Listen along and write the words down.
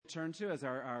turn to as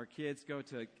our kids go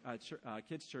to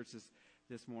kids' church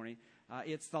this morning.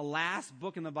 It's the last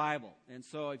book in the Bible. And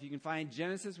so if you can find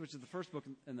Genesis, which is the first book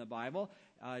in the Bible,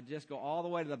 just go all the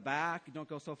way to the back. Don't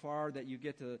go so far that you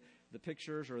get to the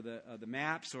pictures or the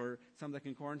maps or some of the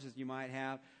concordances you might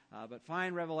have. But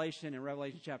find Revelation in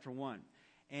Revelation chapter 1.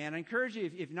 And I encourage you,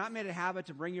 if you've not made it a habit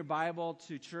to bring your Bible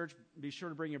to church, be sure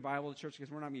to bring your Bible to church,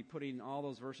 because we're not going to be putting all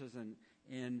those verses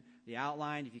in the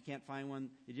outline. If you can't find one,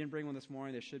 you didn't bring one this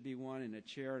morning, there should be one in a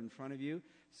chair in front of you.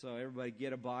 So everybody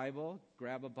get a Bible,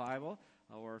 grab a Bible,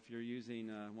 or if you're using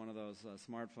one of those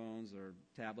smartphones or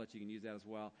tablets, you can use that as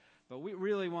well. But we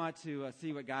really want to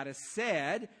see what God has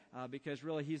said, because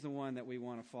really He's the one that we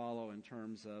want to follow in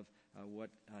terms of what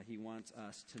He wants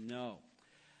us to know.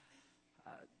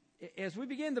 As we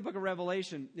begin the book of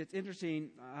Revelation, it's interesting.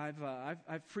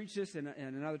 I've preached this in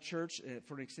another church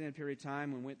for an extended period of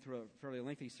time and went through a fairly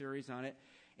lengthy series on it.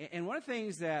 And one of the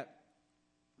things that,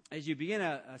 as you begin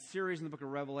a series in the book of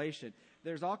Revelation,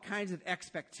 there's all kinds of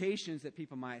expectations that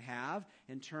people might have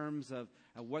in terms of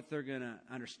what they're going to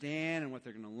understand and what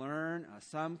they're going to learn.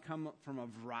 Some come from a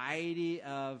variety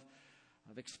of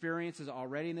experiences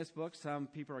already in this book. Some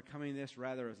people are coming to this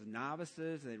rather as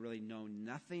novices. They really know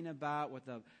nothing about what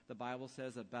the Bible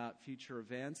says about future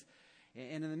events.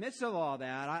 And in the midst of all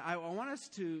that, I want us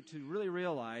to really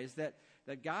realize that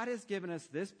God has given us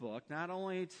this book not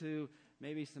only to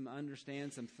maybe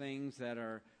understand some things that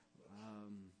are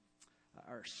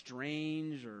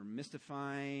strange or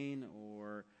mystifying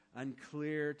or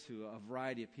unclear to a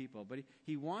variety of people, but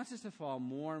He wants us to fall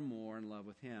more and more in love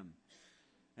with Him.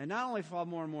 And not only fall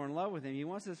more and more in love with Him, He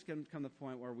wants us to come to the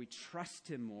point where we trust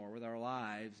Him more with our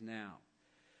lives now.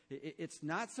 It's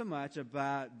not so much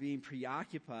about being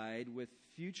preoccupied with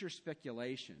future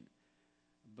speculation,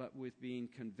 but with being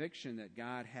conviction that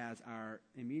God has our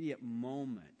immediate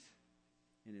moment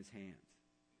in His hands.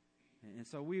 And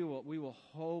so we will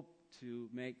hope to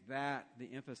make that the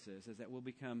emphasis, is that we'll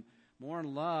become more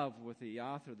in love with the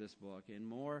author of this book and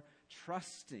more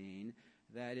trusting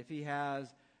that if He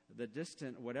has the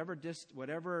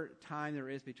whatever time there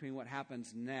is between what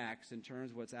happens next in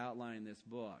terms of what's outlined in this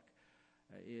book,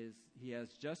 He has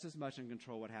just as much in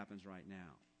control what happens right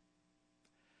now.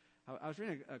 I was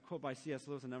reading a quote by C.S.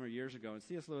 Lewis a number of years ago, and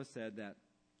C.S. Lewis said that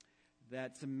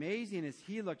it's amazing as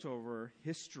he looked over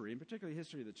history, and particularly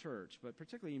history of the church, but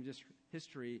particularly even just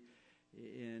history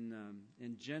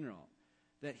in general,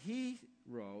 that he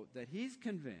wrote that he's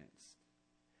convinced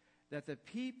that the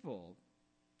people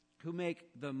who make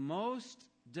the most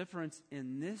difference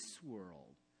in this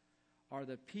world are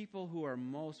the people who are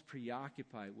most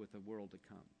preoccupied with the world to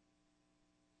come.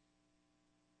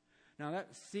 Now,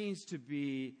 that seems to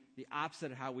be the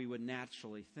opposite of how we would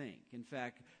naturally think. In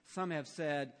fact, some have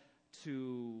said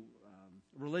to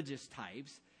religious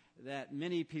types that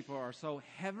many people are so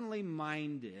heavenly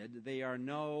minded, they are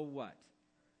no what?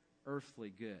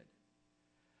 Earthly good.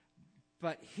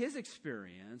 But his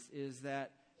experience is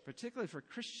that, particularly for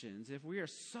Christians, if we are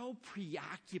so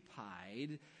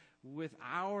preoccupied with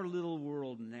our little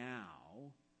world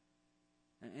now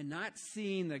and not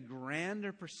seeing the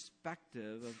grander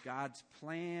perspective of God's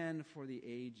plan for the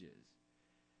ages,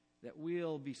 that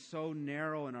we'll be so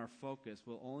narrow in our focus,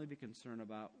 we'll only be concerned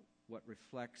about what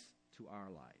reflects to our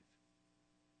life.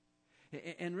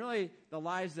 And really, the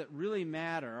lives that really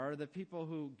matter are the people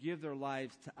who give their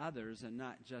lives to others and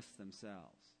not just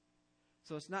themselves.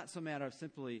 So it's not so a matter of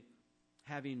simply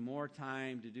having more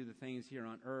time to do the things here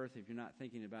on earth if you're not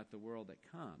thinking about the world that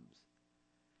comes.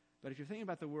 But if you're thinking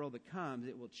about the world that comes,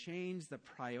 it will change the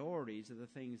priorities of the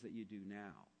things that you do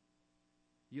now.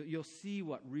 You'll see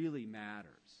what really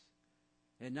matters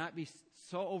and not be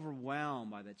so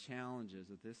overwhelmed by the challenges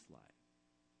of this life.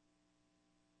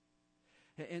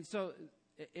 And so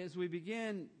as we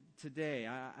begin today,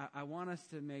 I want us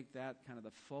to make that kind of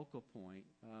the focal point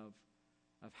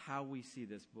of how we see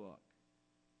this book.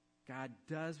 God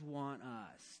does want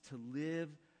us to live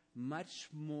much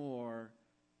more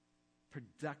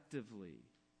productively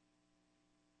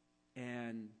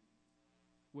and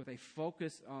with a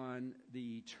focus on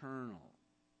the eternal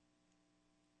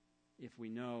if we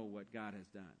know what God has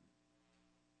done.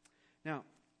 Now,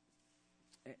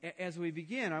 as we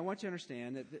begin, I want you to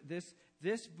understand that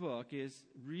this book is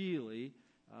really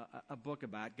a book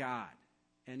about God,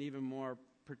 and even more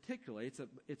particularly,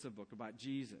 it's a book about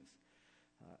Jesus.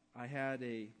 I had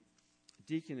a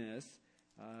deaconess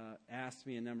asked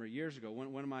me a number of years ago,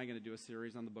 when am I going to do a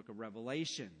series on the book of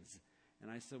Revelations? And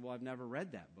I said, well, I've never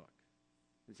read that book.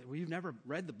 And said, well, you've never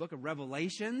read the book of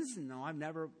Revelations? No, I've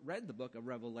never read the book of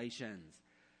Revelations.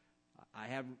 I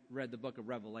have read the book of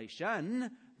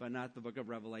Revelation, but not the book of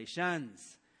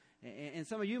Revelations. And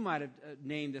some of you might have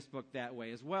named this book that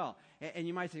way as well. And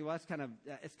you might say, well, it's kind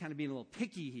of being a little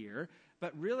picky here.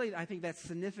 But really, I think that's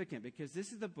significant because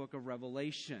this is the book of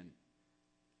Revelation.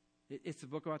 It's a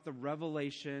book about the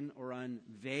revelation or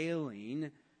unveiling,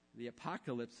 the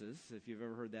apocalypses, if you've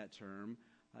ever heard that term.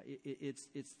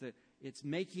 It's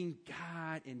making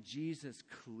God and Jesus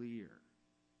clear.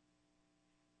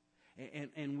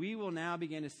 And we will now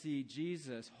begin to see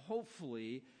Jesus,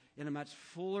 hopefully, in a much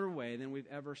fuller way than we've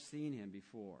ever seen him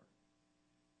before.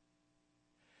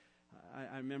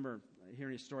 I remember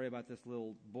hearing a story about this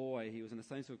little boy. He was in a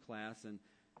Sunday school class, and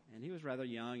he was rather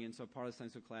young, and so part of the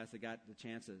Sunday school class, they got the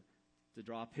chance to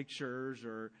draw pictures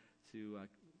or to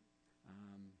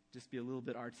just be a little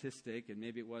bit artistic, and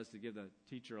maybe it was to give the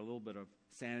teacher a little bit of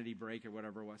sanity break or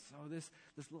whatever it was. So this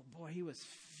little boy, he was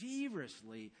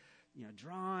feverishly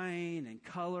drawing and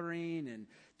coloring and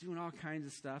doing all kinds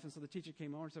of stuff. And so the teacher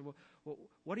came over and said, well,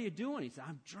 what are you doing? He said,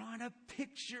 I'm drawing a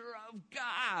picture of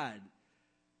God.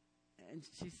 And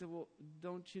she said, well,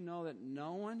 don't you know that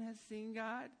no one has seen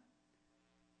God?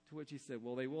 To which he said,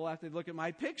 well, they will have to look at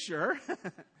my picture.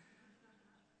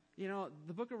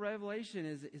 The book of Revelation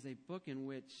is a book in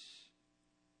which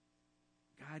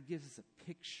God gives us a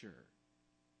picture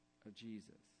of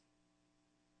Jesus.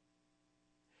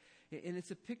 And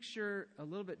it's a picture a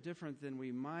little bit different than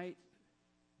we might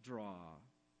draw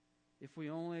if we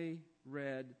only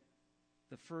read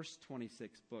the first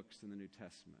 26 books in the New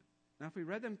Testament. Now, if we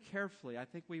read them carefully, I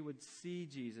think we would see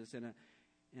Jesus in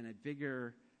a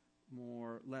bigger,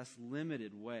 less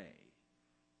limited way.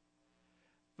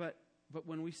 But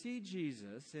when we see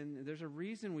Jesus, and there's a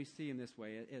reason we see him this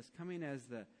way, as coming as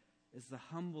the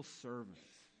humble servant,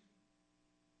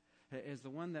 as the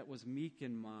one that was meek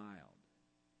and mild,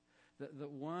 the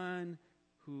one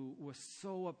who was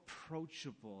so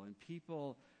approachable, and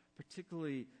people,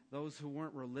 particularly those who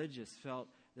weren't religious, felt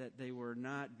that they were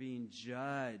not being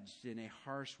judged in a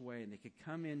harsh way, and they could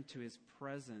come into his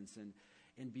presence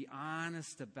and be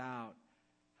honest about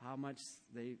how much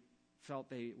they felt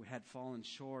they had fallen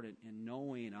short in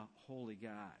knowing a holy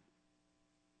God.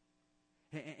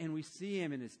 And we see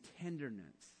him in his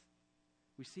tenderness.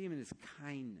 We see him in his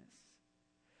kindness.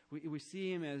 We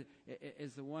see him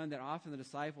as the one that often the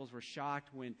disciples were shocked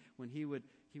when he would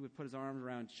put his arms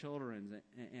around children,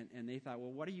 and they thought,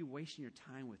 well, what are you wasting your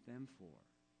time with them for?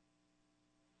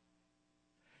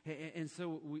 And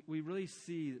so we really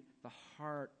see the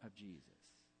heart of Jesus,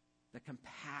 the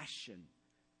compassion.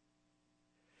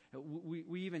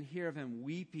 We even hear of him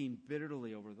weeping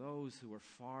bitterly over those who were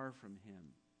far from him.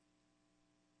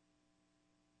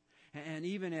 And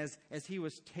even as he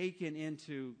was taken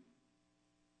into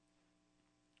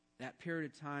that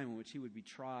period of time in which he would be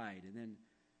tried, and then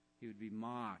he would be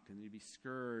mocked, and he'd be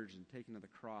scourged and taken to the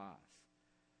cross.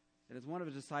 And as one of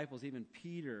his disciples, even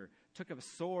Peter, took up a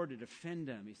sword to defend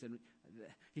him,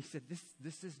 he said,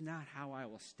 this is not how I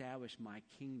will establish my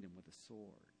kingdom, with a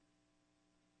sword.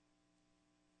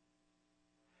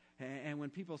 And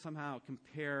when people somehow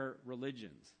compare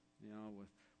religions,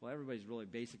 well, everybody's really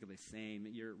basically the same.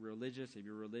 You're religious, if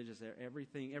you're religious,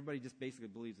 everybody just basically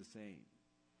believes the same.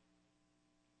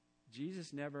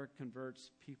 Jesus never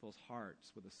converts people's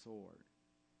hearts with a sword.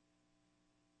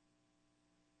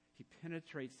 He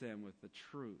penetrates them with the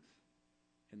truth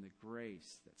and the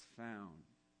grace that's found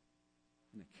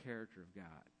in the character of God.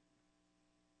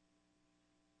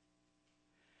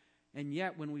 And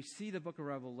yet, when we see the book of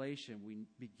Revelation, we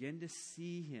begin to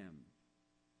see him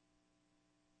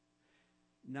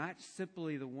not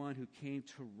simply the one who came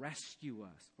to rescue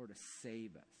us or to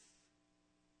save us,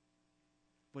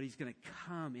 but he's going to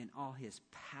come in all his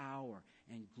power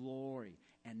and glory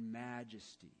and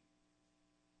majesty.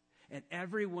 And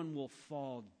everyone will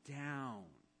fall down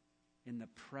in the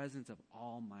presence of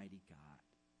Almighty God.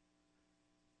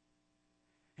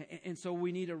 And so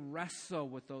we need to wrestle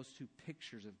with those two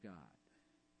pictures of God.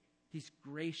 He's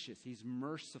gracious, he's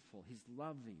merciful, he's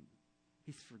loving,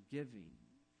 he's forgiving,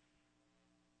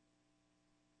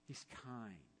 he's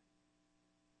kind.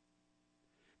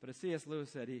 But as C.S.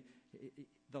 Lewis said,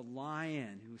 the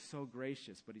lion who's so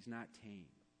gracious, but he's not tame.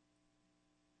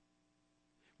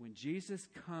 When Jesus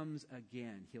comes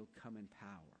again, he'll come in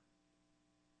power.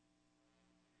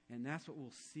 And that's what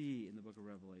we'll see in the book of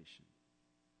Revelation.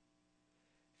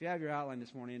 If you have your outline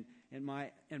this morning, and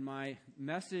my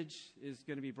message is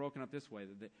going to be broken up this way.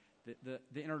 The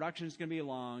introduction is going to be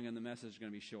long, and the message is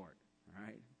going to be short. All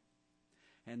right?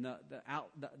 And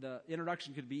the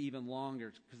introduction could be even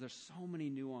longer because there's so many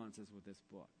nuances with this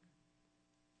book.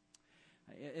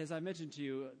 As I mentioned to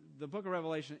you, the book of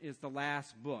Revelation is the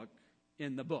last book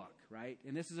in the book, right?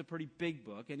 And this is a pretty big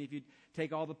book. And if you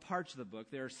take all the parts of the book,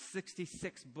 there are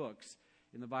 66 books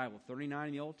in the Bible, 39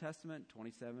 in the Old Testament,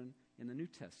 27 in the New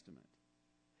Testament.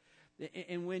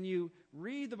 And when you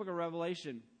read the book of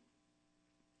Revelation,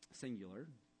 singular,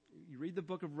 you read the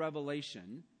book of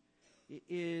Revelation,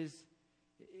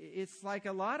 it's like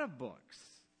a lot of books.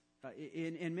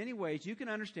 In many ways, you can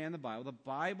understand the Bible. The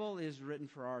Bible is written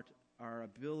for our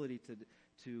ability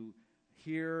to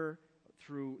hear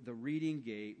through the reading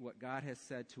gate what God has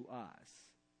said to us.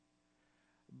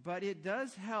 But it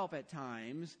does help at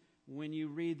times when you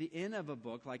read the end of a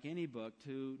book, like any book,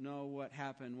 to know what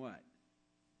happened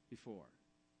before.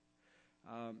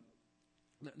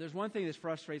 There's one thing that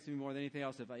frustrates me more than anything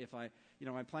else. If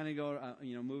I'm planning to go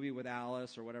movie with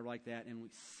Alice or whatever like that, and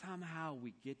somehow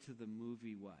we get to the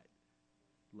movie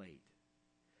late.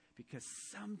 Because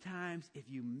sometimes if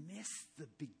you miss the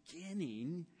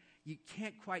beginning, you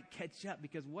can't quite catch up,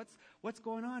 because what's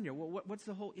going on here? What's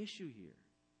the whole issue here?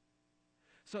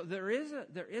 So there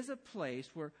is a place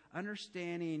where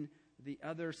understanding the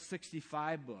other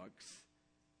 65 books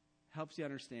helps you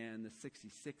understand the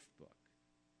 66th book.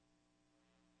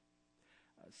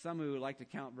 Some who like to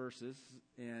count verses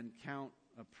and count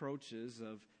approaches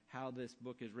of how this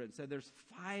book is written said there's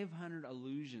 500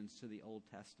 allusions to the Old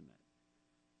Testament.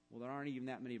 Well, there aren't even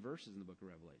that many verses in the book of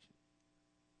Revelation.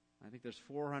 I think there's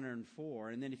 404.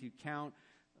 And then if you count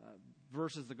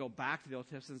verses that go back to the Old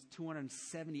Testament,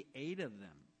 278 of them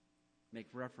make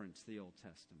reference to the Old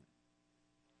Testament.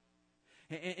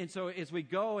 And so as we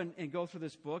go and go through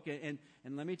this book, and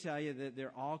let me tell you that there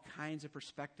are all kinds of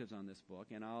perspectives on this book,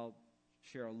 and I'll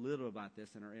share a little about this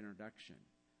in our introduction.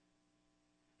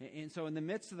 And so in the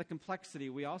midst of the complexity,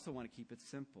 we also want to keep it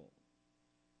simple.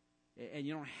 And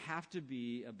you don't have to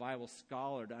be a Bible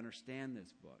scholar to understand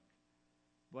this book,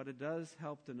 but it does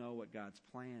help to know what God's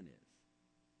plan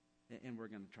is. And we're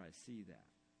going to try to see that.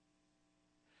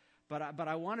 But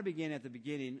I want to begin at the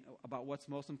beginning about what's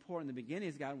most important. The beginning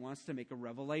is God wants to make a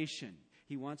revelation.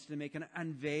 He wants to make an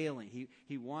unveiling.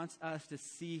 He wants us to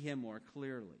see Him more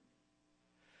clearly.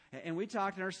 And we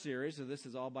talked in our series, so this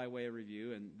is all by way of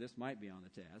review, and this might be on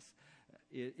the test,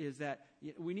 is that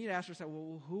we need to ask ourselves,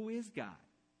 well, who is God?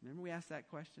 Remember we asked that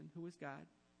question, who is God?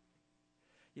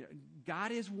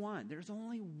 God is one. There's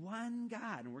only one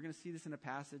God, and we're going to see this in a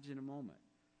passage in a moment.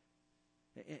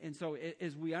 And so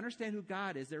as we understand who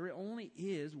God is, there only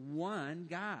is one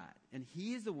God, and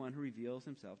He is the one who reveals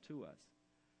Himself to us.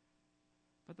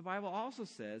 But the Bible also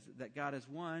says that God is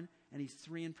one, and He's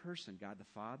three in person, God the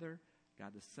Father,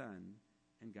 God the Son,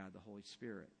 and God the Holy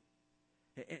Spirit.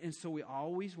 And so we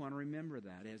always want to remember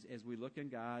that as we look in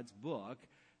God's book,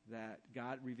 that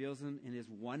God reveals Him in His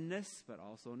oneness, but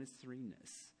also in His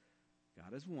threeness.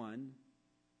 God is one,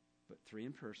 but three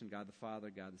in person, God the Father,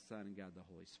 God the Son, and God the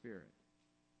Holy Spirit.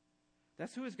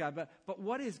 That's who is God. But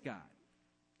what is God?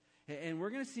 And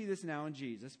we're going to see this now in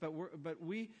Jesus, but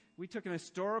we took an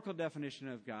historical definition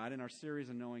of God in our series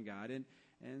on Knowing God, and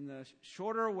the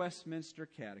shorter Westminster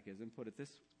Catechism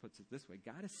puts it this way: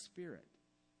 God is spirit.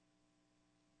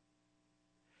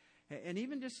 And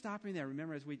even just stopping there,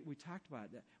 remember, as we talked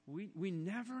about that, we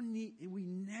never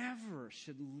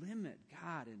should limit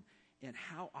God and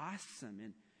how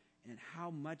awesome and how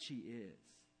much He is.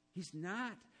 He's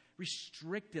not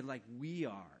restricted like we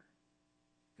are.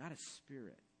 God is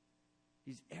spirit.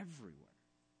 He's everywhere.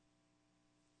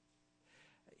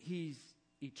 He's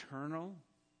eternal.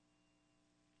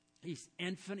 He's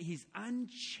infinite. He's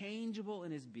unchangeable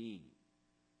in His being.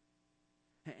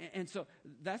 And so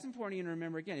that's important to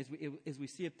remember again as we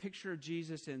see a picture of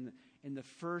Jesus in the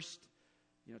first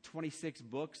 26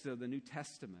 books of the New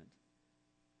Testament.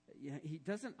 He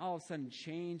doesn't all of a sudden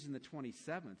change in the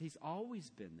 27th. He's always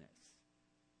been this.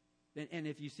 And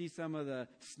if you see some of the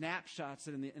snapshots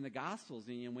in the Gospels,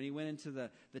 when He went into the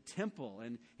temple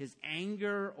and His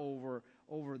anger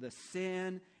over the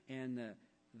sin and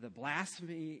the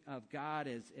blasphemy of God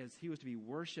as He was to be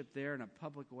worshipped there in a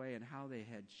public way, and how they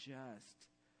had just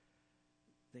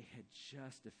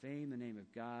defamed the name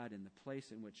of God in the place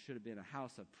in which should have been a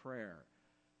house of prayer,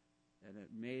 and it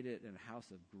made it a house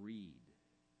of greed.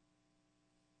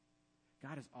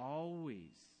 God has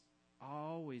always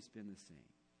been the same.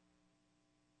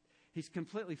 He's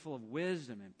completely full of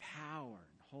wisdom and power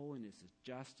and holiness and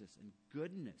justice and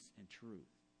goodness and truth.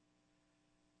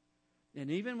 And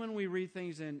even when we read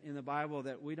things in the Bible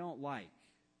that we don't like,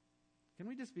 can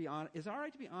we just be honest? Is it all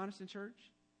right to be honest in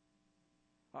church?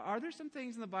 Are there some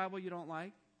things in the Bible you don't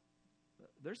like?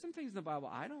 There's some things in the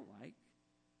Bible I don't like.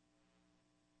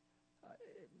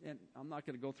 And I'm not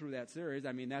going to go through that series.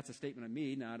 I mean, that's a statement of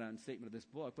me, not a statement of this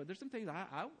book. But there's some things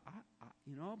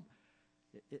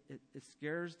It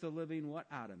scares the living what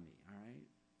out of me, all right?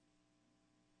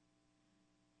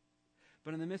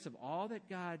 But in the midst of all that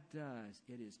God does,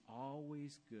 it is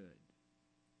always good.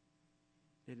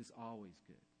 It is always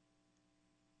good.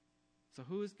 So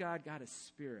who is God? God is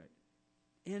spirit,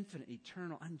 infinite,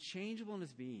 eternal, unchangeable in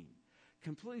his being,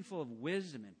 completely full of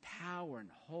wisdom and power and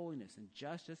holiness and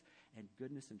justice and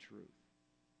goodness and truth.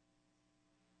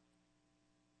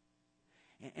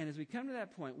 And as we come to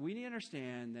that point, we need to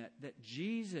understand that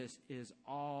Jesus is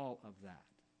all of that.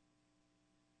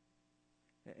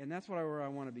 And that's where I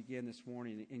want to begin this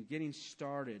morning, in getting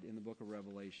started in the book of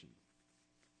Revelation.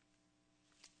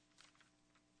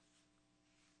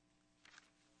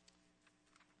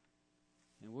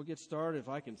 And we'll get started if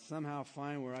I can somehow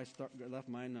find where I left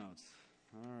my notes.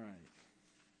 All right.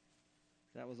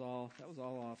 That was all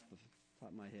off the top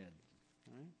of my head.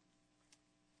 All right.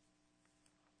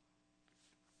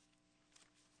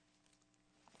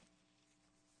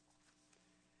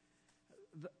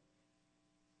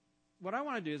 What I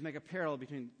want to do is make a parallel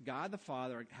between God the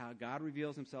Father, how God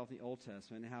reveals himself in the Old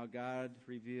Testament, and how God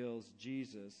reveals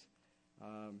Jesus.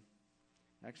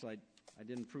 Actually, I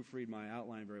didn't proofread my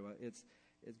outline very well. It's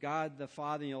God the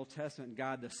Father in the Old Testament and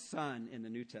God the Son in the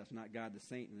New Testament, not God the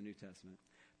Saint in the New Testament.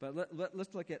 But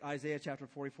let's look at Isaiah chapter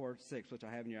 44:6, which I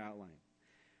have in your outline.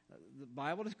 The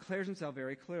Bible declares himself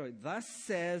very clearly. Thus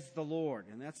says the Lord.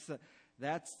 And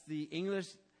that's the English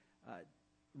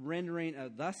rendering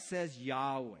of thus says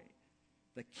Yahweh,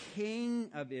 the King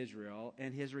of Israel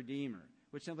and his Redeemer,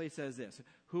 which simply says this.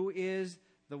 Who is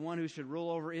the one who should rule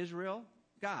over Israel?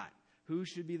 God. Who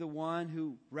should be the one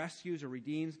who rescues or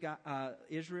redeems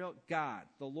Israel? God,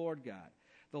 the Lord God.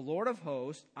 The Lord of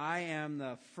hosts, I am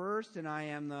the first and I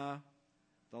am the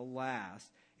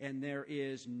last, and there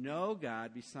is no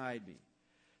God beside me.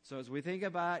 So as we think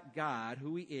about God,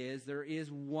 who he is, there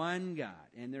is one God,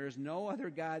 and there is no other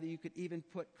God that you could even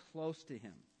put close to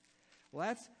him. Well,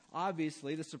 that's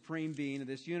obviously the supreme being of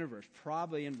this universe,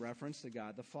 probably in reference to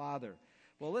God the Father.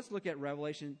 Well, let's look at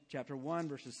Revelation chapter 1,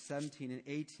 verses 17 and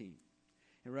 18.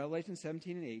 In Revelation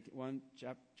 17 and 18,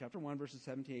 chapter 1, verses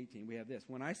 17 and 18, we have this.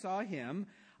 When I saw him,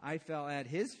 I fell at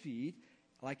his feet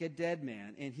like a dead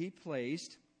man, and he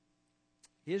placed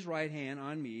his right hand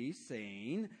on me,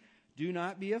 saying, do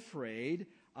not be afraid.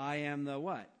 I am the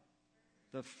what?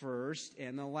 The first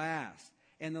and the last,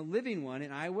 and the living one,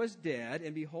 and I was dead,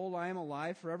 and behold, I am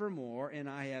alive forevermore, and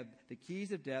I have the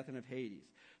keys of death and of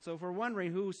Hades. So if we're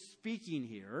wondering who's speaking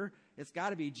here, it's got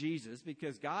to be Jesus,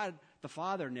 because God the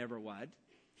Father never what?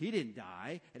 He didn't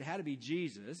die. It had to be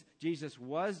Jesus. Jesus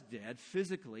was dead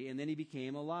physically, and then he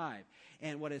became alive.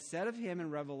 And what is said of him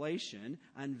in Revelation,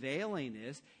 unveiling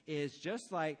this, is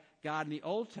just like God in the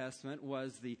Old Testament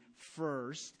was the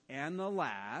first and the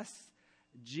last,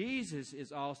 Jesus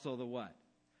is also the what?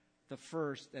 The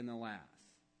first and the last.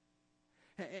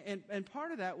 And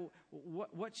part of that,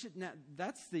 what should now,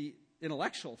 that's the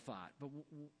intellectual thought, but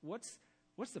what's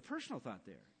the personal thought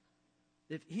there?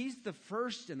 If he's the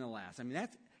first and the last, I mean,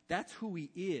 that's who he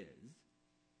is.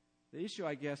 The issue,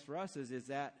 I guess, for us is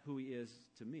that who he is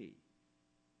to me?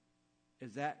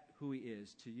 Is that who he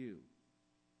is to you?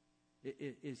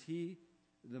 Is he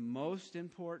the most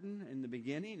important in the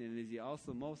beginning, and is he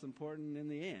also most important in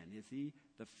the end? Is he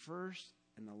the first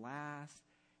and the last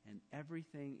and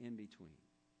everything in between?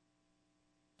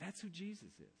 That's who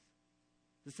Jesus is.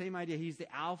 The same idea. He's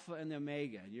the Alpha and the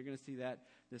Omega. And you're going to see that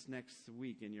this next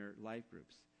week in your life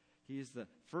groups. He's the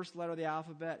first letter of the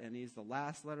alphabet, and he's the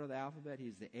last letter of the alphabet.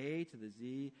 He's the A to the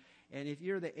Z. And if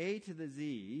you're the A to the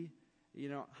Z, you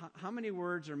know, how many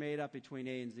words are made up between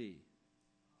A and Z?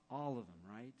 All of them,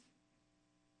 right?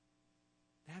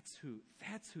 That's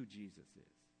who Jesus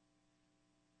is.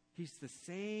 He's the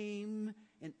same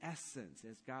in essence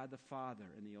as God the Father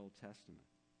in the Old Testament.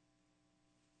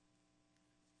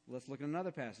 Let's look at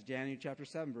another passage, Daniel chapter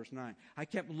 7, verse 9. I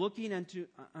kept looking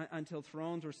until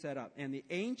thrones were set up, and the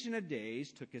Ancient of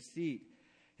Days took a seat.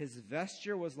 His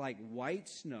vesture was like white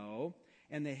snow,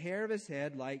 and the hair of his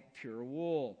head like pure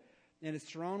wool. And his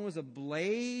throne was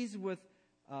ablaze with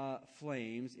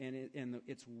flames, and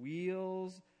its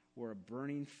wheels were a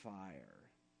burning fire.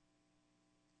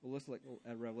 Well, let's look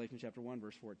at Revelation chapter 1,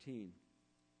 verse 14.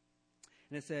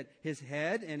 And it said, his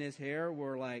head and his hair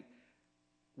were like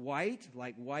white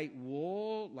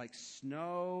wool, like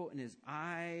snow, and his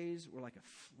eyes were like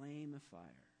a flame of fire.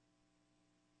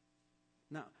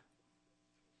 Now,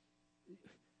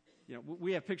 you know,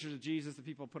 we have pictures of Jesus that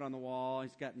people put on the wall.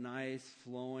 He's got nice,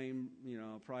 flowing, you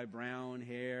know, probably brown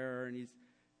hair, and he's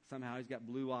got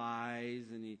blue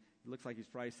eyes, and he looks like he's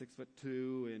probably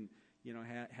 6'2", and you know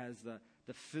has the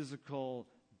physical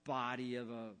body of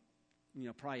a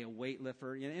probably a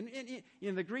weightlifter.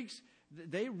 And the Greeks,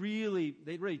 they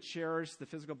really cherished the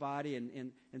physical body.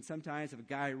 And sometimes if a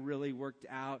guy really worked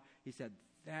out, he said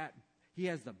that he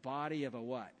has the body of a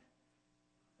what?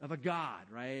 Of a god,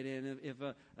 right? And if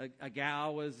a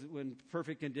gal was in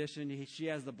perfect condition, she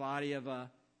has the body of a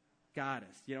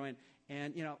goddess,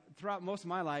 And throughout most of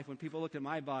my life, when people look at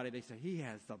my body, they say, he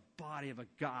has the body of a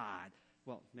god.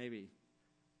 Well, maybe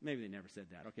they never said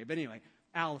that. Okay, but anyway,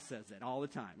 Al says that all the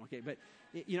time. Okay, but,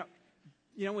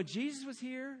 when Jesus was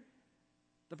here,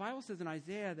 the Bible says in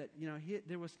Isaiah that,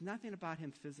 there was nothing about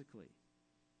him physically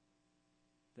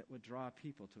that would draw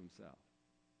people to himself.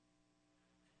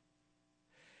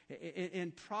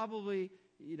 And probably,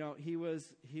 he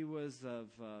was of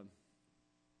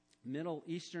Middle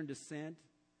Eastern descent,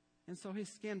 and so his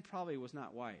skin probably was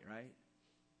not white, right?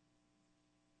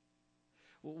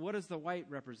 Well, what does the white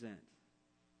represent?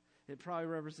 It probably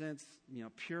represents,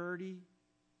 purity.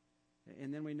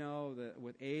 And then we know that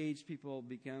with age, people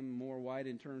become more white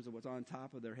in terms of what's on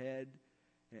top of their head.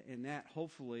 And that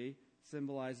hopefully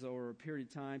symbolizes over a period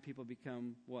of time, people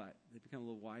become what? They become a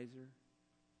little wiser.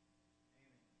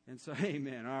 And so,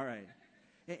 amen, all right.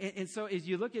 And so as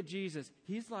you look at Jesus,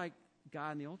 he's like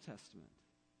God in the Old Testament.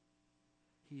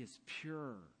 He is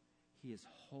pure. He is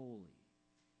holy.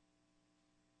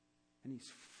 And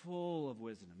he's full of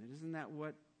wisdom. And isn't that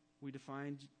what we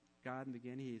defined God in the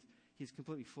beginning? He's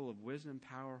completely full of wisdom,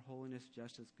 power, holiness,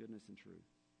 justice, goodness, and truth.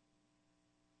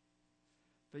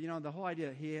 But, the whole idea,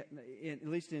 at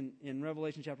least in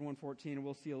Revelation chapter 1:14, and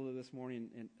we'll see a little this morning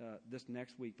and this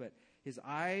next week, but his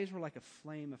eyes were like a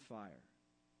flame of fire.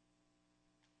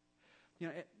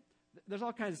 There's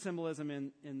all kinds of symbolism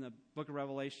in the book of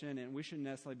Revelation, and we shouldn't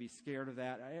necessarily be scared of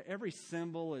that. Every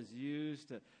symbol is used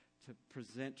to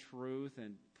present truth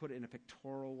and put it in a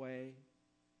pictorial way.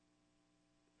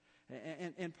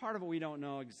 And part of it we don't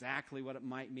know exactly what it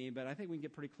might mean, but I think we can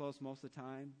get pretty close most of the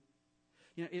time.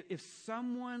 If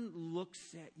someone looks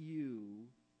at you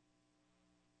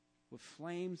with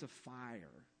flames of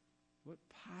fire, what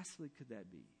possibly could that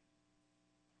be?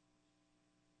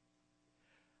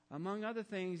 Among other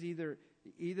things, either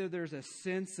there's a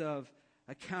sense of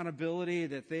accountability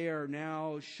that they are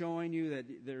now showing you that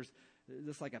there's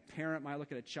just like a parent might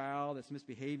look at a child that's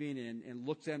misbehaving and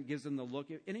looks at them, gives them the look.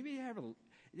 Anybody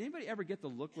ever get the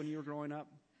look when you were growing up?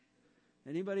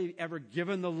 Anybody ever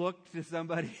given the look to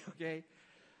somebody? Okay.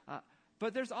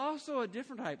 But there's also a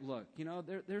different type look.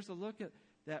 There's a look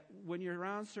that when you're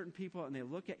around certain people and they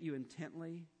look at you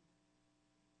intently,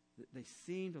 they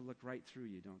seem to look right through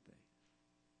you, don't they?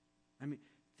 I mean,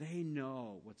 they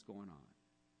know what's going on.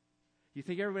 You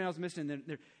think everybody else missing,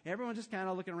 everyone's just kind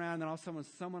of looking around, and then all of a sudden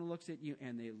someone looks at you,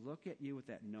 and they look at you with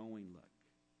that knowing look.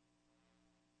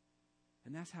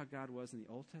 And that's how God was in the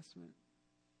Old Testament.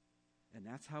 And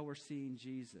that's how we're seeing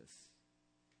Jesus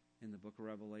in the book of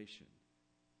Revelation.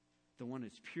 The one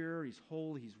who's pure, he's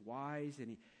holy, he's wise,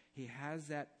 and he has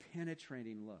that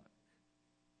penetrating look.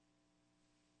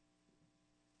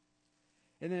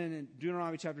 And then in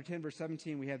Deuteronomy chapter 10, verse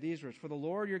 17, we have these words. For the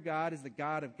Lord your God is the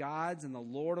God of gods and the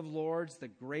Lord of lords, the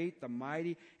great, the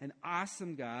mighty, and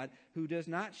awesome God, who does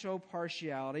not show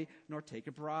partiality nor take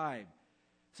a bribe.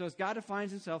 So as God defines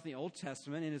himself in the Old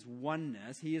Testament in his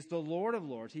oneness, he is the Lord of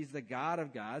lords. He's the God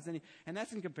of gods. And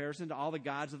that's in comparison to all the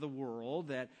gods of the world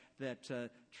that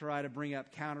try to bring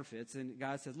up counterfeits. And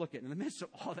God says, look, in the midst of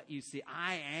all that you see,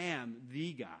 I am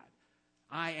the God.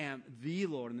 I am the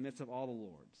Lord in the midst of all the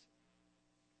lords.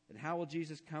 And how will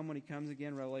Jesus come when he comes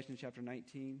again? Revelation chapter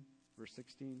 19, verse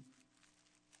 16.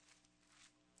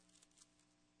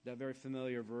 That very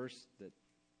familiar verse that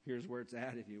here's where it's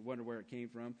at if you wonder where it came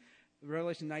from.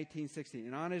 Revelation 19:16.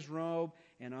 And on his robe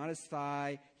and on his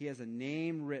thigh he has a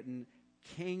name written,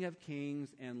 King of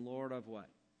Kings and Lord of what?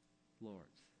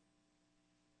 Lords.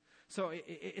 So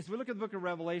as we look at the book of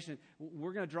Revelation,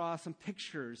 we're going to draw some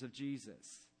pictures of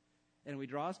Jesus. And we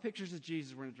draw pictures of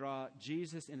Jesus, we're going to draw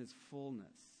Jesus in his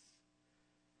fullness.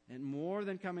 And more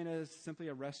than coming as simply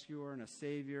a rescuer and a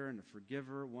savior and a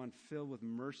forgiver, one filled with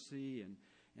mercy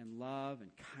and love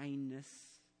and kindness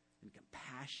and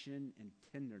compassion and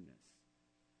tenderness.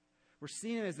 We're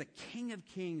seeing him as the King of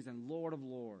Kings and Lord of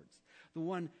Lords, the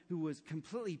one who was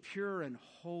completely pure and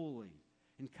holy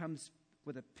and comes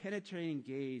with a penetrating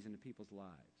gaze into people's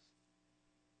lives.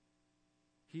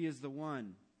 He is the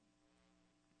one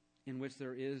in which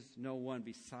there is no one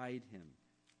beside him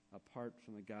apart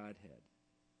from the Godhead.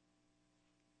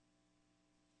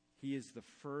 He is the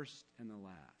first and the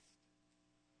last.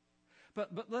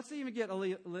 But let's even get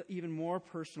even more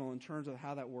personal in terms of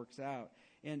how that works out.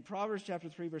 In Proverbs chapter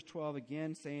 3, verse 12,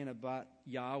 again saying about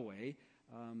Yahweh,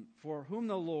 For whom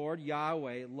the Lord,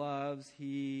 Yahweh, loves,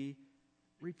 he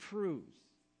reproves,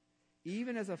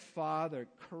 even as a father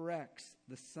corrects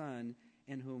the son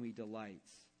in whom he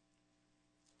delights.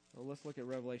 So let's look at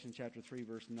Revelation chapter 3,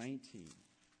 verse 19.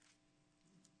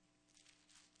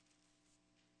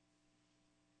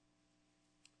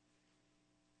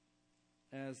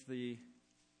 As the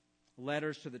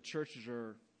letters to the churches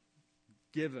are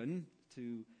given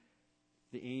to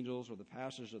the angels or the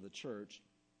pastors of the church,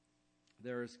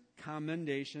 there's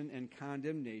commendation and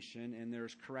condemnation, and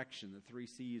there's correction. The 3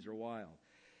 C's are wild.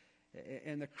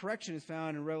 And the correction is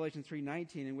found in Revelation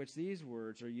 3:19, in which these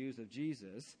words are used of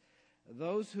Jesus.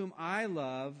 Those whom I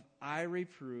love, I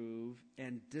reprove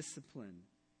and discipline.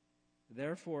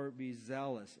 Therefore be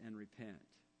zealous and repent.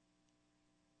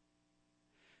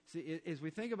 See, as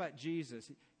we think about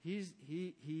Jesus,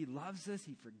 he loves us,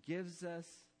 he forgives us.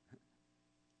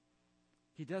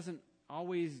 He doesn't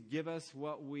always give us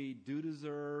what we do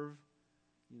deserve,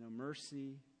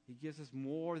 mercy. He gives us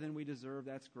more than we deserve.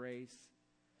 That's grace.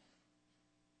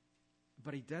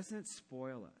 But he doesn't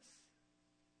spoil us.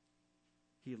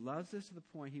 He loves us to the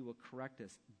point he will correct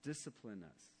us, discipline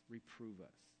us, reprove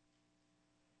us.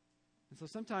 And so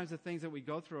sometimes the things that we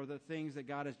go through are the things that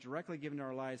God has directly given to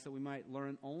our lives, so we might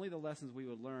learn only the lessons we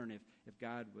would learn if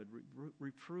God would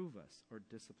reprove us or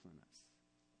discipline us.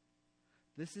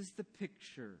 This is the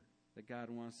picture that God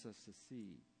wants us to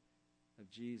see of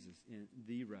Jesus in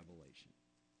the Revelation.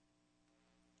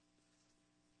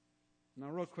 Now,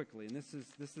 real quickly, and this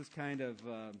is kind of,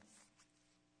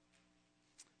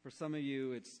 for some of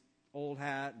you, it's old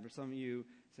hat, and for some of you,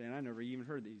 saying, I never even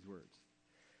heard these words.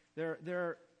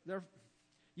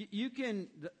 You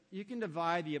can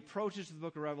divide the approaches to the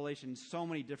book of Revelation in so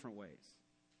many different ways,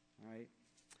 right?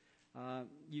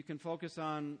 You can focus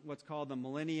on what's called the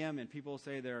millennium, and people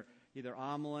say they're either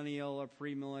amillennial or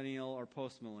premillennial or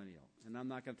postmillennial. And I'm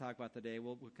not going to talk about today.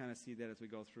 We'll kind of see that as we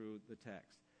go through the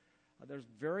text. There's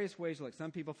various ways to look. Some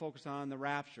people focus on the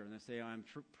rapture, and they say, I'm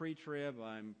pre-trib,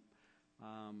 I'm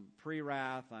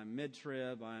pre-wrath, I'm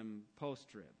mid-trib, I'm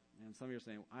post-trib. And some of you are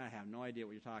saying, I have no idea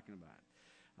what you're talking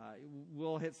about.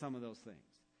 We'll hit some of those things.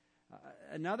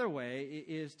 Another way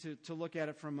is to look at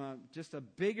it from just a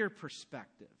bigger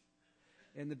perspective.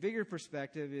 And the bigger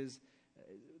perspective is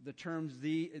the terms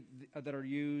that are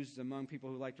used among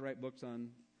people who like to write books on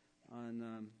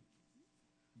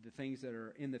the things that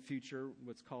are in the future,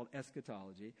 what's called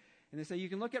eschatology. And they say you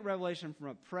can look at Revelation from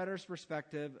a preterist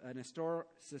perspective, an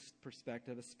historicist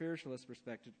perspective, a spiritualist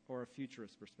perspective, or a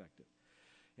futurist perspective.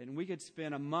 And we could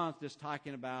spend a month just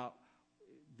talking about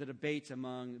the debates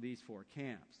among these 4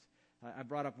 camps. I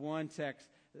brought up one text.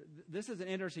 This is an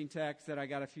interesting text that I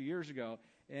got a few years ago,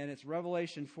 and it's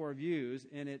Revelation 4 Views,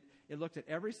 and it looked at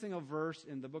every single verse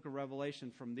in the book of Revelation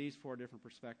from these 4 different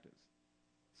perspectives.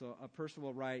 So a person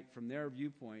will write from their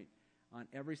viewpoint on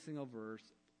every single verse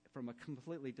from a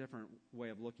completely different way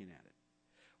of looking at it.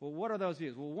 Well, what are those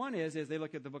views? Well, one is they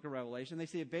look at the book of Revelation, they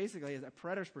see it basically as a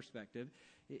preterist perspective,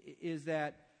 is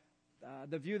that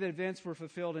the view that events were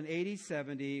fulfilled in AD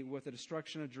 70 with the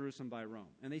destruction of Jerusalem by Rome.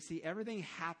 And they see everything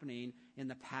happening in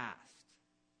the past.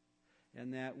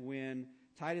 And that when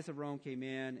Titus of Rome came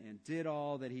in and did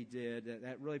all that he did,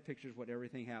 that really pictures what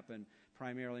everything happened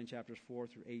primarily in chapters 4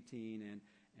 through 18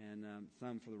 and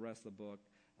some for the rest of the book.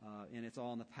 And it's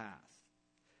all in the past.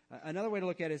 Another way to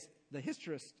look at it is the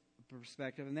historist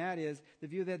perspective, and that is the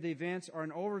view that the events are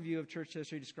an overview of church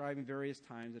history describing various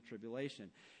times of tribulation.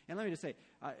 And let me just say,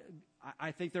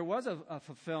 I think there was a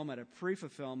fulfillment, a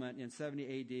pre-fulfillment in 70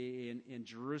 A.D. in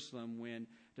Jerusalem when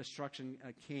destruction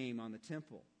came on the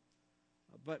temple.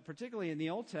 But particularly in the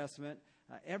Old Testament,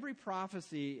 every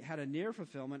prophecy had a near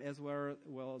fulfillment as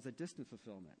well as a distant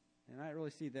fulfillment. And I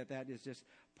really see that is just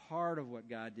part of what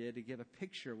God did to give a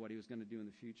picture of what he was going to do in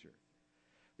the future.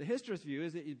 The historist view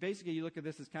is that basically you look at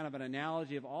this as kind of an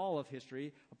analogy of all of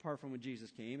history apart from when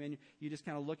Jesus came, and you just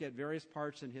kind of look at various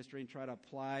parts in history and try to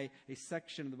apply a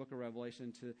section of the book of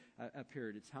Revelation to a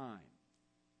period of time.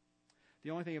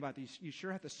 The only thing about these, you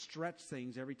sure have to stretch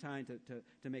things every time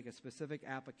to make a specific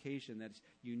application that's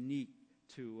unique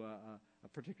to a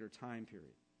particular time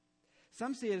period.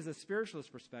 Some see it as a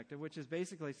spiritualist perspective, which is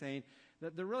basically saying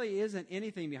that there really isn't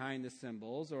anything behind the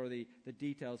symbols or the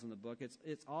details in the book.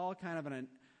 It's all kind of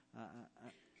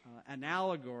an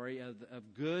allegory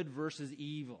of good versus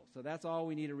evil. So that's all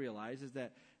we need to realize is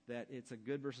that it's a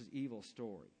good versus evil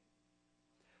story.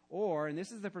 Or, and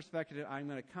this is the perspective I'm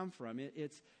going to come from,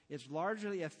 it's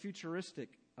largely a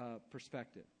futuristic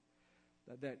perspective.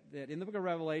 That in the book of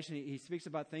Revelation, he speaks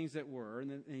about things that were,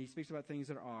 and he speaks about things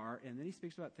that are, and then he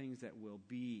speaks about things that will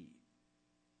be.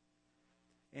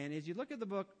 And as you look at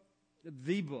the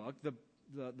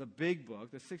the big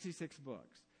book, the 66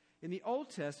 books. In the Old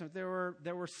Testament, there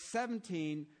were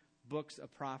 17 books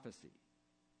of prophecy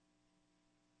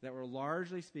that were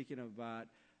largely speaking about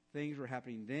things were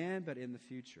happening then, but in the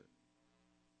future.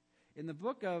 In the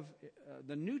book of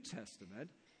the New Testament,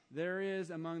 there is,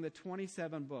 among the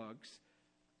 27 books,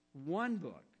 one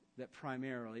book that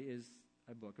primarily is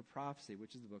a book of prophecy,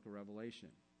 which is the book of Revelation.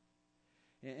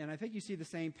 And I think you see the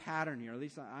same pattern here, at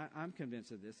least I'm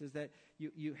convinced of this, is that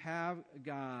you have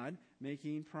God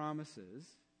making promises,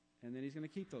 and then he's going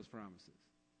to keep those promises.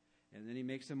 And then he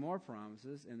makes some more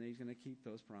promises, and then he's going to keep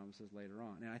those promises later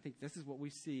on. And I think this is what we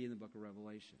see in the book of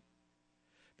Revelation.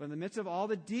 But in the midst of all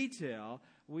the detail,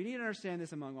 we need to understand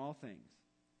this among all things,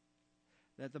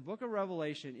 that the book of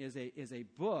Revelation is a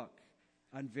book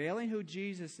unveiling who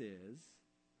Jesus is,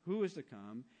 who is to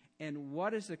come, and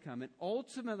what is to come. And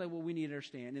ultimately what we need to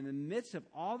understand, in the midst of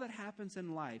all that happens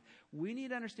in life, we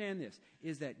need to understand this,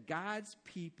 is that God's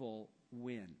people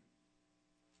win.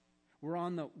 We're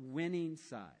on the winning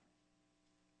side.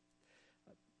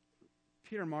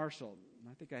 Peter Marshall,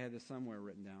 I think I have this somewhere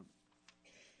written down,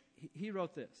 he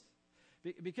wrote this.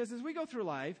 Because as we go through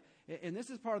life, and this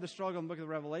is part of the struggle in the book of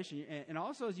the Revelation, and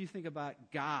also as you think about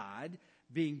God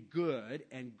being good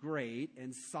and great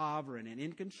and sovereign and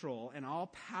in control and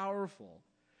all-powerful,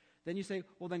 then you say,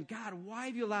 well, then God, why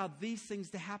have you allowed these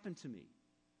things to happen to me?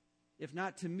 If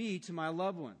not to me, to my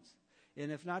loved ones.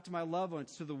 And if not to my loved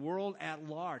ones, to the world at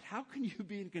large. How can you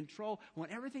be in control when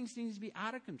everything seems to be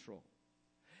out of control?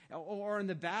 Or in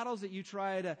the battles that you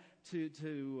try that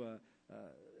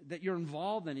you're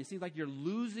involved in, it seems like you're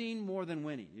losing more than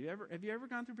winning. Have you ever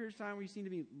gone through periods of time where you seem to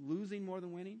be losing more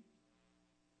than winning?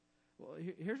 Well,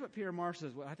 here's what Peter Marshall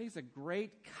says. Well, I think it's a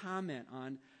great comment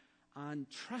on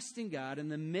trusting God in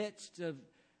the midst of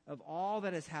all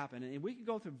that has happened. And we could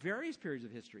go through various periods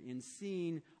of history and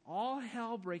seeing all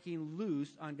hell breaking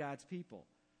loose on God's people.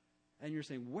 And you're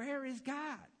saying, where is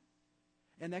God?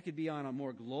 And that could be on a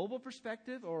more global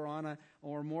perspective or on a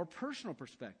more personal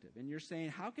perspective. And you're saying,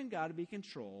 how can God be in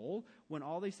control when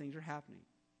all these things are happening?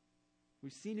 We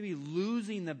seem to be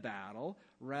losing the battle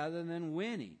rather than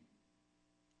winning.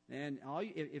 And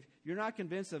if you're not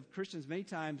convinced of Christians many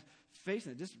times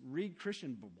facing it, just read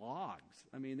Christian blogs.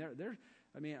 I mean,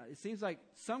 it seems like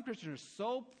some Christians are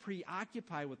so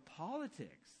preoccupied with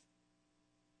politics.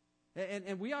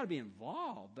 And we ought to be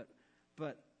involved,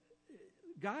 but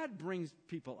God brings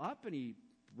people up and he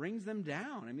brings them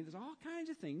down. I mean, there's all kinds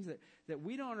of things that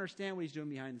we don't understand what he's doing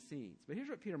behind the scenes. But here's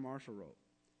what Peter Marshall wrote.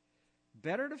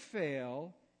 Better to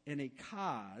fail in a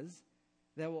cause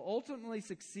that will ultimately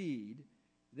succeed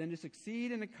than to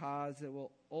succeed in a cause that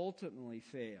will ultimately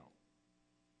fail.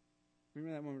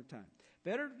 Remember that one more time.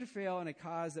 Better to fail in a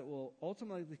cause that will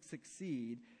ultimately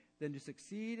succeed than to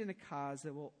succeed in a cause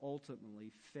that will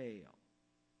ultimately fail.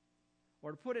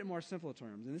 Or to put it in more simple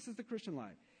terms, and this is the Christian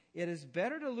life, it is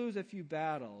better to lose a few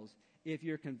battles if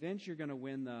you're convinced you're going to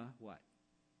win the what?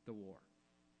 The war.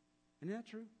 Isn't that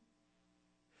true?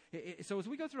 So as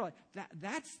we go through life,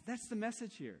 that's the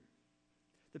message here.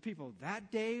 The people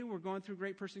that day were going through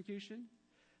great persecution.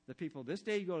 The people this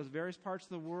day, you go to various parts of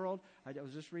the world. I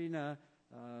was just reading a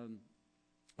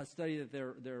study that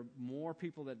there are more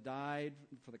people that died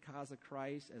for the cause of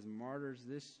Christ as martyrs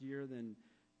this year than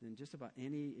just about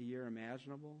any year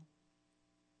imaginable.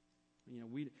 You know,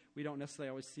 we don't necessarily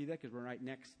always see that because we're right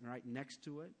next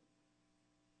to it.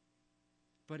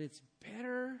 But it's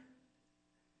better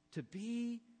to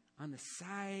be on the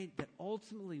side that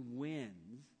ultimately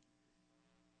wins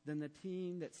than the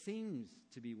team that seems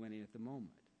to be winning at the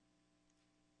moment.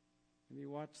 Have you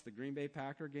watched the Green Bay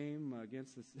Packer game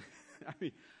against this? I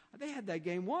mean, they had that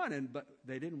game won, but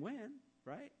they didn't win,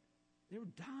 right? They were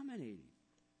dominating.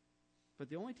 But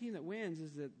the only team that wins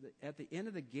is that at the end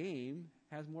of the game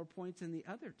has more points than the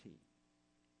other team.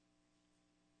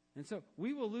 And so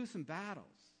we will lose some battles,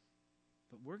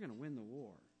 but we're going to win the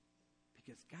war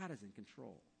because God is in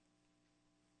control.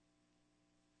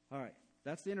 All right,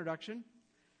 that's the introduction.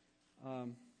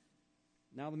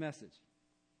 Now the message.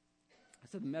 I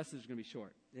said the message is going to be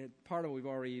short. Part of it we've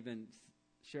already even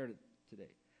shared it today.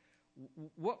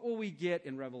 What will we get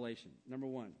in Revelation? Number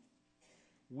one,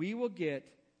 we will get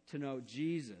to know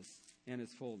Jesus in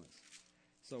his fullness.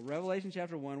 So Revelation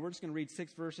chapter 1, we're just going to read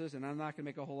 6 verses, and I'm not going to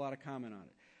make a whole lot of comment on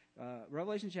it.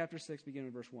 Revelation chapter 6, beginning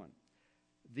with verse 1.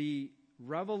 The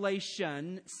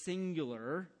revelation,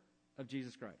 singular, of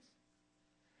Jesus Christ.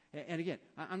 And again,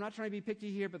 I'm not trying to be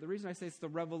picky here, but the reason I say it's the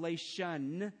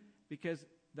revelation, because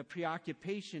the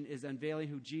preoccupation is unveiling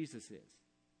who Jesus is.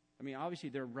 I mean, obviously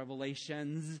there are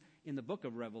revelations in the book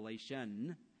of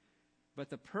Revelation, But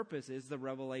the purpose is the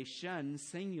revelation,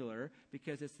 singular,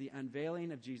 because it's the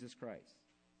unveiling of Jesus Christ.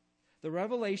 The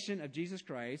revelation of Jesus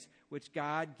Christ, which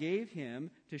God gave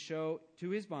him to show to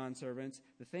his bondservants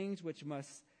the things which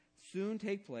must soon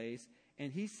take place,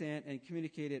 and he sent and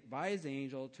communicated by his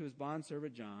angel to his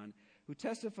bondservant John, who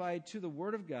testified to the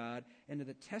word of God and to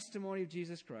the testimony of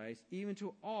Jesus Christ, even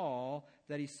to all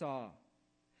that he saw.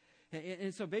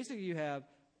 And so basically you have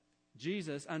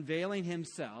Jesus unveiling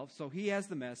himself, so he has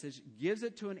the message, gives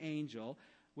it to an angel,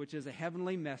 which is a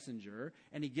heavenly messenger,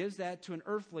 and he gives that to an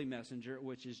earthly messenger,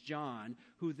 which is John,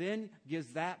 who then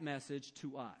gives that message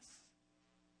to us.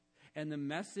 And the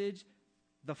message,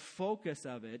 the focus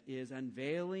of it is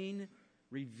unveiling,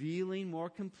 revealing more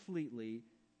completely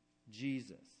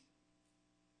Jesus.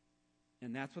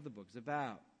 And that's what the book is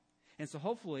about. And so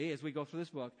hopefully, as we go through this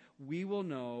book, we will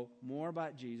know more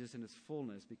about Jesus in his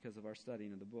fullness because of our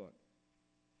studying of the book.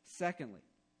 Secondly,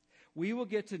 we will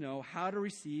get to know how to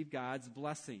receive God's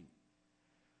blessing.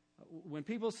 When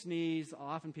people sneeze,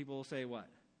 often people will say what?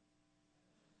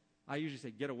 I usually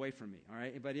say, get away from me, all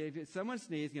right? But if someone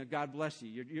sneezes, God bless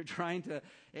you. You're trying to,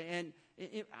 and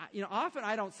often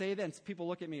I don't say that, and people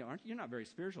look at me, you're not very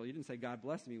spiritual. You didn't say God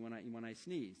bless me when I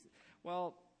sneeze.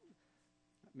 Well,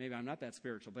 maybe I'm not that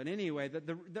spiritual. But anyway,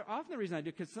 often the reason I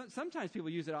do, because sometimes people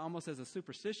use it almost as a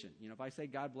superstition. If I say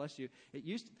God bless you,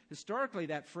 historically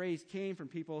that phrase came from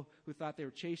people who thought they were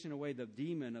chasing away the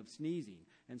demon of sneezing.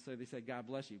 And so they said, God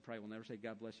bless you. You probably will never say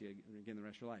God bless you again the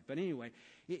rest of your life. But anyway,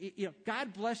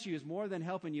 God bless you is more than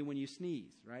helping you when you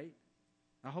sneeze, right?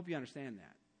 I hope you understand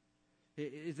that.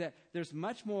 Is that there's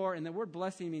much more, and the word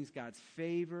blessing means God's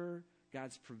favor,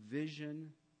 God's provision,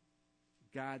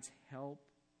 God's help.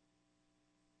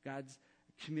 God's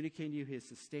communicating to you his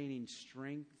sustaining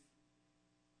strength.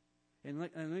 And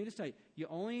let me just tell you, you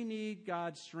only need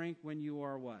God's strength when you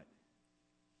are what?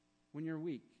 When you're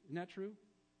weak. Isn't that true?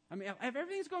 I mean, if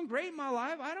everything's going great in my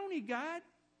life, I don't need God.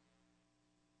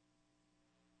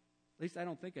 At least I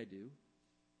don't think I do.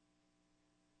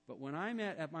 But when I'm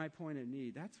at my point of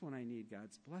need, that's when I need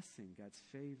God's blessing, God's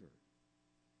favor.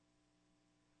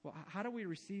 Well, how do we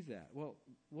receive that? Well,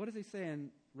 what does he say in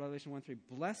Revelation 1:3?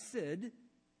 Blessed,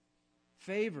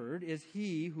 favored is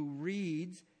he who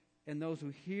reads and those who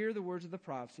hear the words of the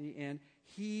prophecy and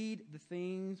heed the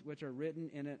things which are written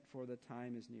in it, for the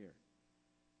time is near.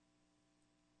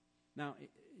 Now,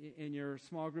 in your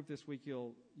small group this week,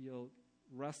 you'll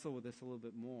wrestle with this a little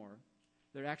bit more.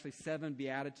 There are actually 7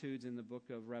 Beatitudes in the book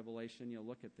of Revelation. You'll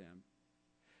look at them.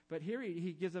 But here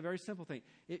he gives a very simple thing.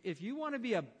 If you want to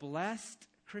be a blessed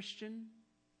Christian,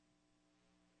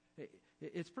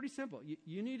 it's pretty simple.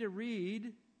 You need to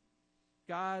read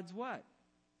God's what?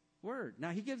 Word.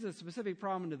 Now, he gives a specific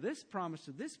promise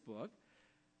to this book,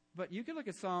 but you can look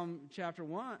at Psalm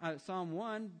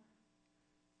 1.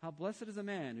 How blessed is a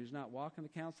man who's not walking the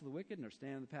counsel of the wicked, nor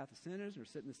stand in the path of sinners, nor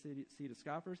sit in the seat of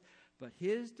scoffers, but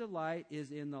his delight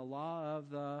is in the law of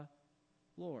the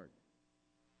Lord.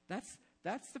 That's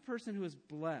the person who is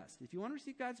blessed. If you want to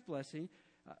receive God's blessing,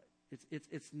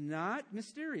 it's not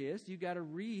mysterious. You've got to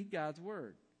read God's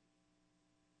word.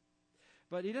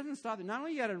 But he doesn't stop there. Not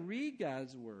only you got to read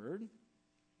God's word,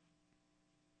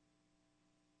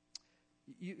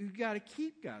 you got to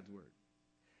keep God's word.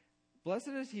 Blessed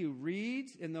is he who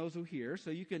reads and those who hear.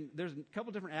 So there's a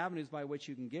couple different avenues by which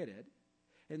you can get it.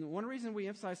 And one reason we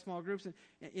emphasize small groups,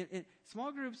 and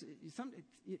small groups,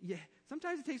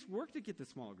 sometimes it takes work to get to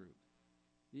small group.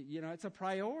 It's a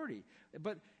priority.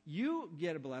 But you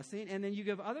get a blessing, and then you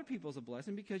give other people a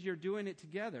blessing because you're doing it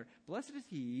together. Blessed is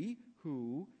he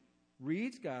who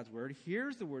reads God's word,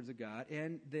 hears the words of God,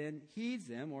 and then heeds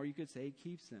them, or you could say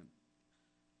keeps them.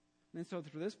 And so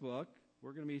for this book,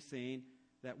 we're going to be seeing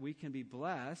that we can be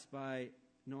blessed by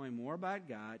knowing more about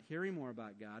God, hearing more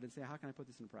about God, and say, how can I put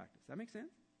this in practice? Does that make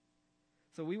sense?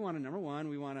 So we want to, number one,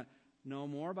 we want to know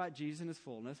more about Jesus and his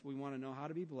fullness. We want to know how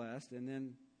to be blessed. And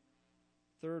then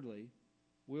thirdly,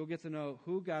 we'll get to know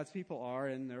who God's people are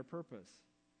and their purpose.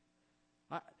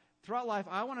 Throughout life,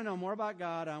 I want to know more about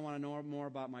God. I want to know more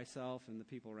about myself and the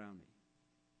people around me.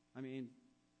 I mean,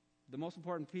 the most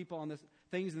important people on this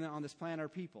planet are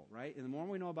people, right? And the more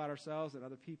we know about ourselves and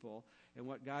other people and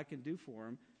what God can do for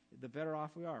them, the better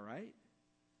off we are, right?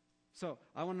 So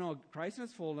I want to know Christ in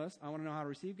his fullness. I want to know how to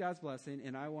receive God's blessing,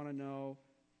 and I want to know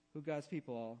who God's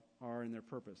people are and their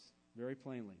purpose, very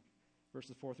plainly.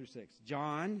 Verses 4-6.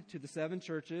 John, to the 7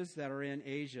 churches that are in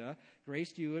Asia,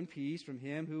 grace to you and peace from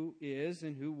him who is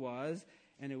and who was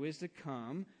and who is to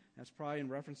come. That's probably in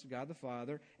reference to God the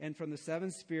Father. And from the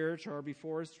 7 spirits who are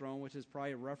before his throne, which is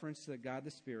probably a reference to God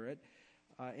the Spirit.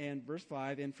 And verse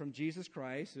 5, and from Jesus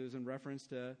Christ, who is in reference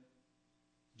to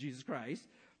Jesus Christ,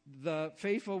 the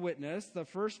faithful witness, the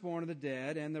firstborn of the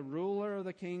dead, and the ruler of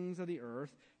the kings of the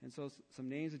earth. And so some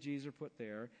names of Jesus are put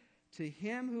there. To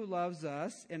him who loves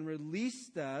us and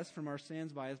released us from our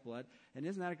sins by his blood. And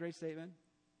isn't that a great statement?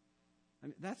 I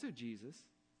mean, that's who Jesus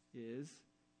is.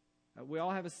 We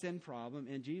all have a sin problem,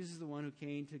 and Jesus is the one who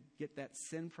came to get that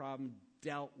sin problem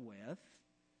dealt with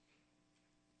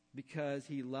because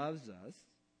he loves us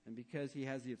and because he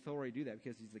has the authority to do that,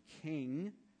 because he's the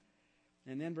king.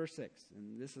 And then verse 6,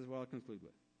 and this is what I'll conclude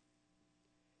with.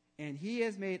 And he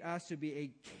has made us to be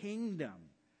a kingdom,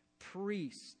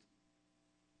 priest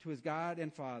to his God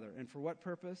and Father. And for what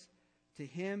purpose? To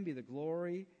him be the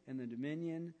glory and the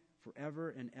dominion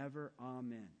forever and ever.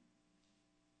 Amen.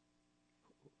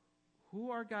 Who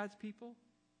are God's people?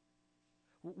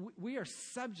 We are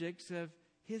subjects of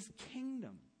his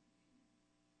kingdom.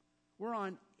 We're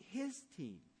on his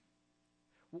team.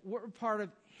 We're part of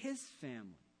his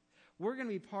family. We're going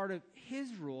to be part of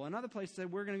his rule. Another place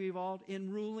said we're going to be involved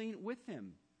in ruling with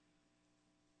him.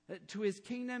 To his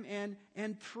kingdom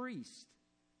and priest.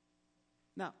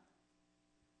 Now,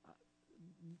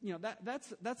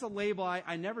 that's a label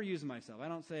I never use myself. I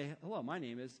don't say, hello, my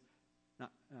name is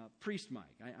not Priest Mike.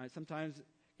 I sometimes,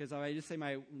 because I just say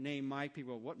my name Mike,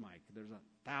 people go, what Mike? There's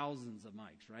thousands of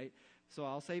Mikes, right? So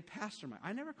I'll say Pastor Mike.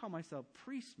 I never call myself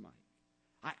Priest Mike.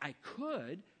 I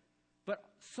could, but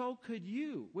so could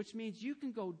you, which means you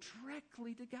can go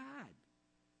directly to God.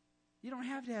 You don't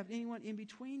have to have anyone in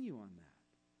between you on that.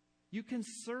 You can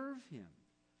serve him.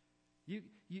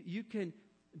 You can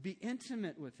be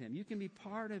intimate with him. You can be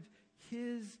part of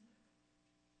his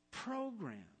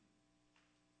program.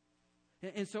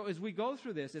 And so as we go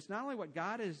through this, it's not only what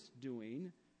God is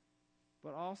doing,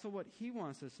 but also what he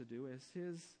wants us to do as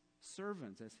his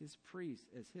servants, as his priests,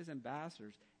 as his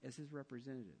ambassadors, as his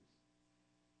representatives.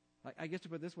 I guess to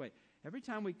put it this way, every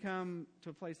time we come to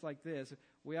a place like this,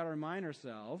 we ought to remind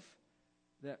ourselves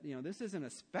that, this isn't a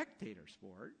spectator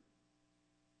sport.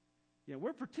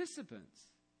 We're participants.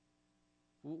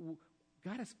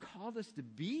 God has called us to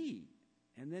be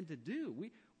and then to do.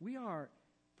 We are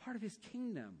part of his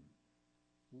kingdom.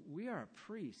 We are a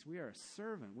priest. We are a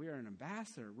servant. We are an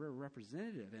ambassador. We're a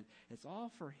representative. And it's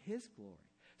all for his glory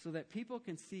so that people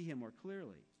can see him more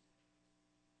clearly.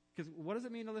 Because what does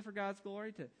it mean to live for God's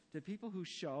glory? To people who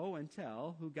show and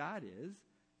tell who God is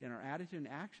in our attitude and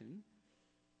action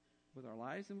with our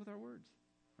lives and with our words.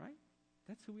 Right?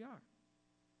 That's who we are.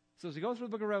 So as we go through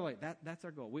the book of Revelation, that's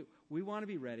our goal. We want to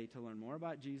be ready to learn more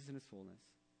about Jesus and his fullness.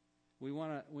 We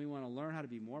want to learn how to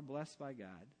be more blessed by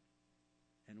God.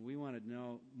 And we want to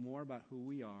know more about who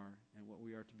we are and what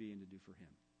we are to be and to do for him.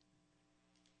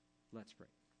 Let's pray.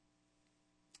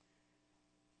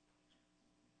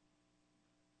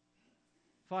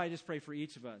 Father, I just pray for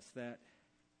each of us that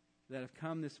have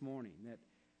come this morning, that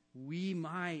we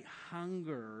might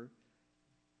hunger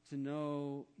to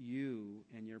know you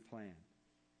and your plan.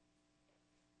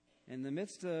 In the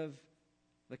midst of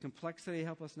the complexity,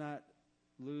 help us not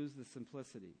lose the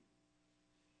simplicity.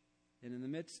 And in the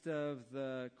midst of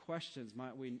the questions,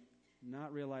 might we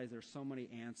not realize there's so many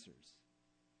answers.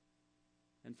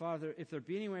 And Father, if there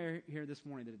be anyone here this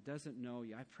morning that doesn't know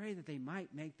you, I pray that they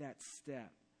might make that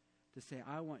step to say,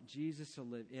 I want Jesus to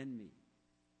live in me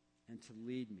and to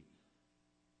lead me.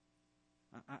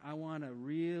 I want to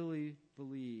really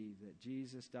believe that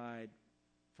Jesus died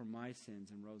for my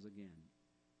sins and rose again.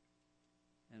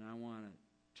 And I want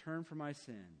to turn from my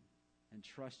sin and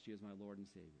trust you as my Lord and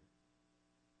Savior.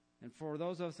 And for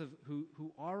those of us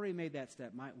who already made that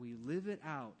step, might we live it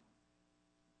out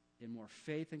in more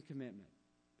faith and commitment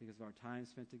because of our time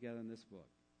spent together in this book.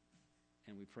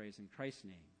 And we praise in Christ's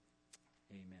name.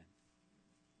 Amen.